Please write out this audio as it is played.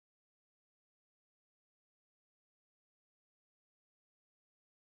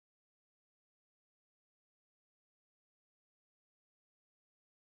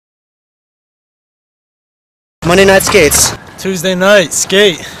Monday night skates. Tuesday night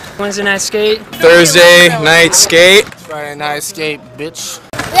skate. Wednesday night skate. Thursday night skate. Friday night skate, bitch.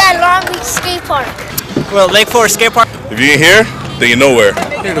 We had Long Beach Skatepark. Well, Lake Forest Skatepark. If you ain't here, then you know where.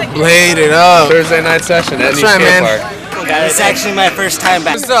 Here to blade it up. Thursday night session at Etnies and Friday Baldwin. It's actually my first time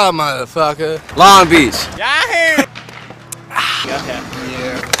back. What's up, motherfucker? Long Beach.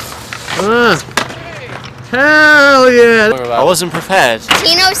 Hell yeah! I wasn't prepared.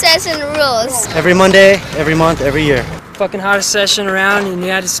 Chino says in the rules. Every Monday, every month, every year. Fucking hottest session around in the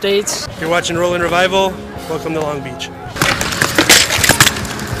United States. If you're watching Rolling Revival, welcome to Long Beach.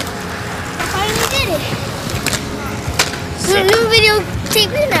 Finally did it. So new video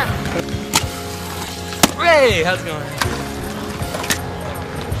tape in now. Hey, how's it going?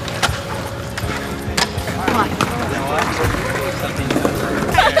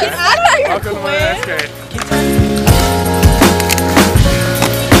 Welcome to my night skate.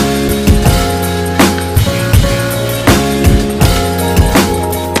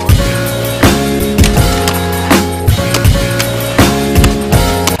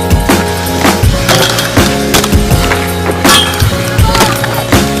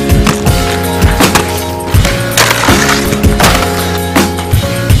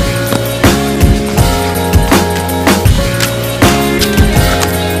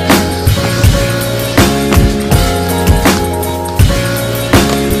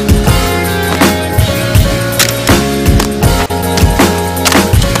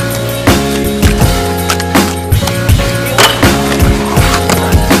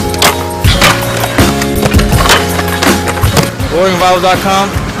 rollingrevival.com.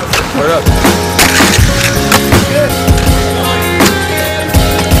 Word up.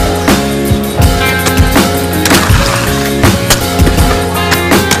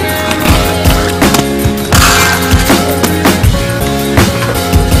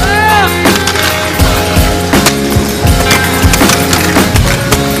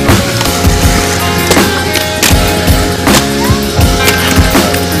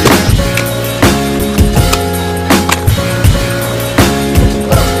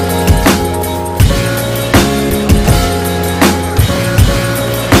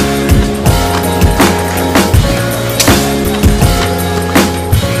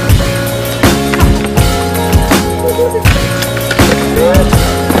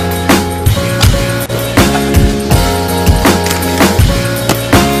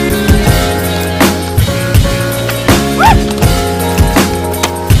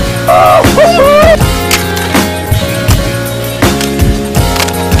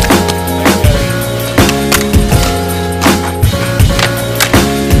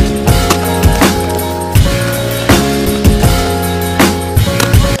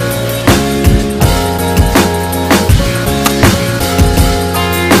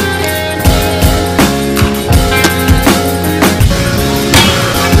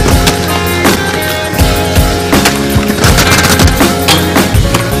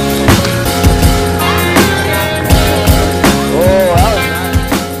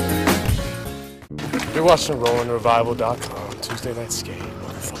 You're watching rollingrevival.com. Tuesday night skate,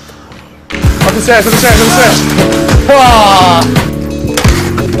 motherfucker. Up the stairs, up the stairs, up the stairs.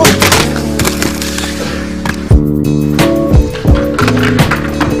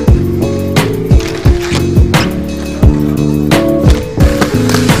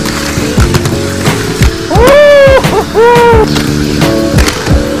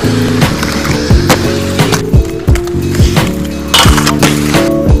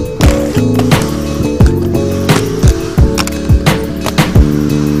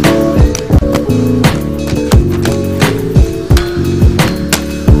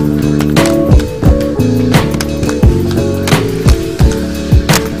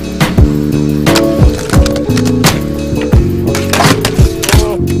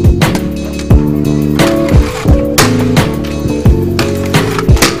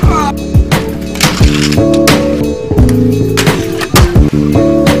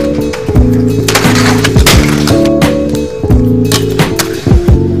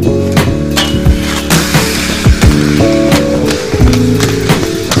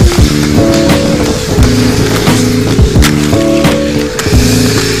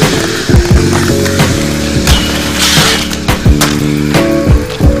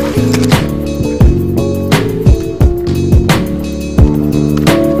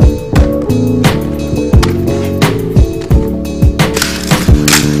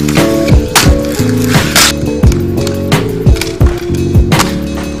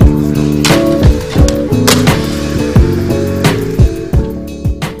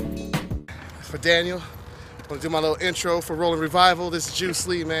 Daniel I'm gonna do my little intro for Rolling Revival. This is Juice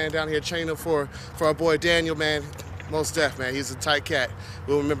Lee, man, down here at Chino for our boy Daniel, man. Most def, man. He's a tight cat.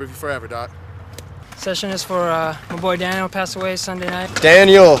 We'll remember you forever, Doc. Session is for my boy Daniel, passed away Sunday night.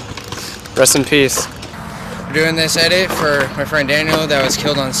 Daniel, rest in peace. We're doing this edit for my friend Daniel that was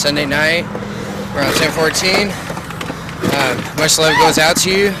killed on Sunday night around 10:14. Much love goes out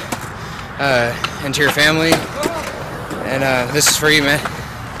to you and to your family. And this is for you, man.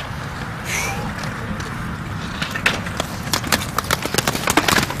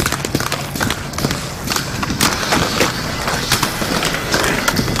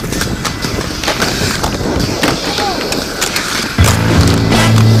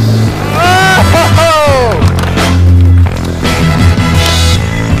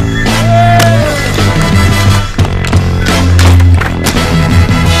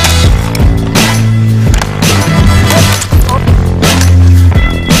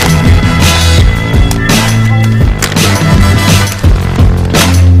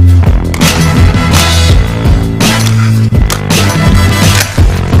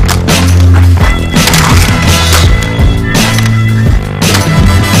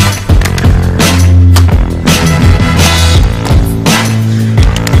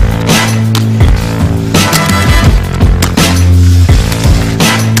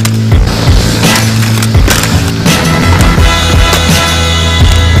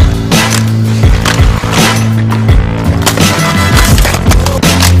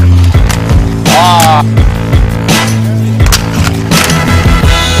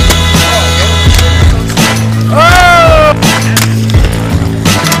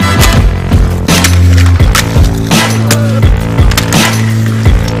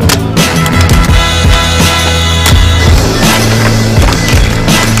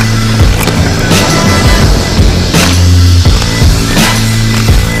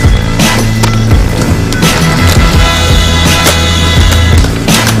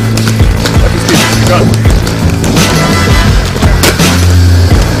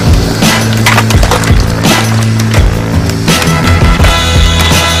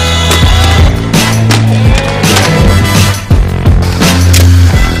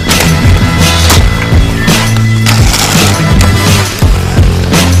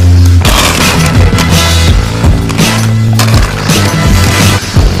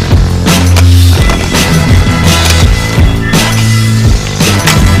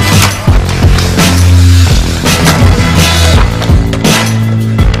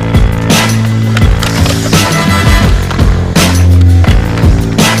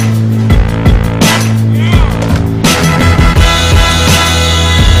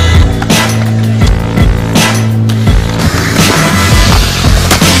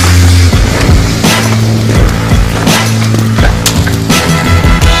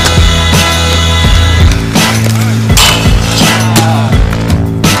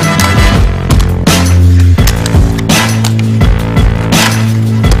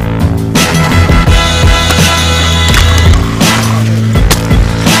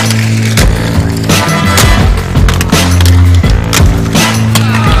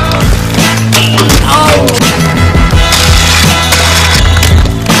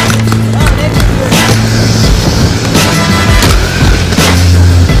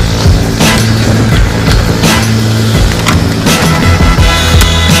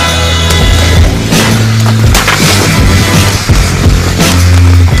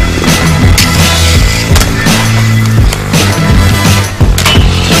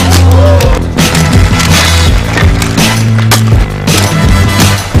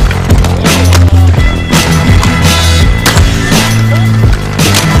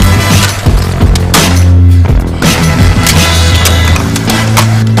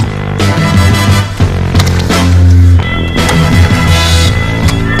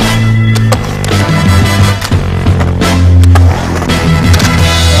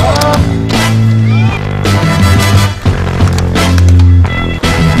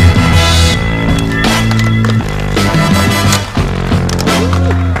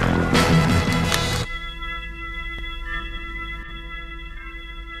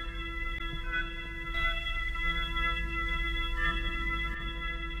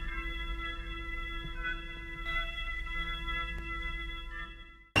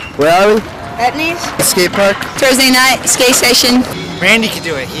 Where are we? Etnies. Skatepark. Thursday night skate session. Randy can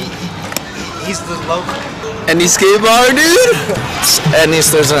do it. He's the local. Etnies skate bar, dude.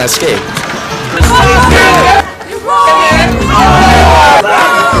 Etnies Thursday night skate.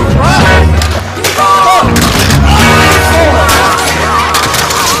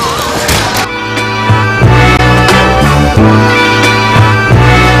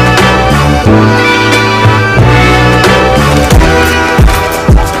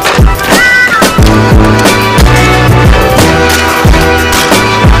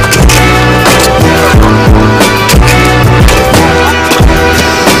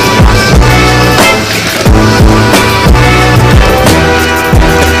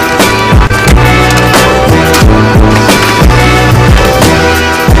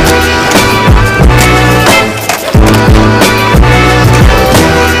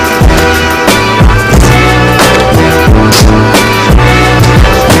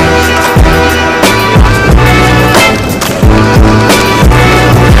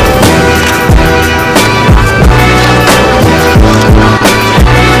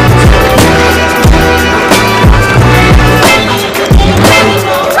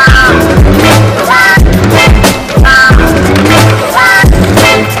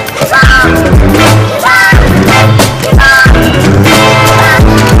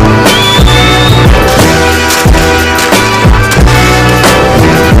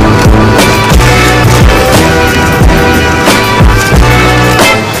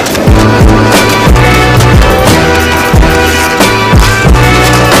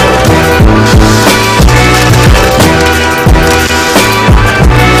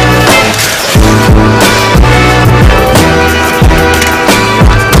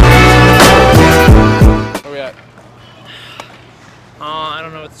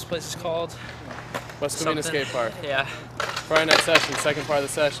 place is called? Wesco being a skate park. Yeah. Friday night session, second part of the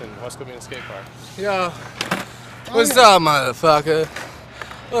session. Wesco being a skate park. Yo, what's up, motherfucker?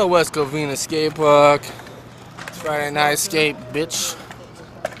 Well, Wesco Venus Skate Park. It's Friday night skate, bitch.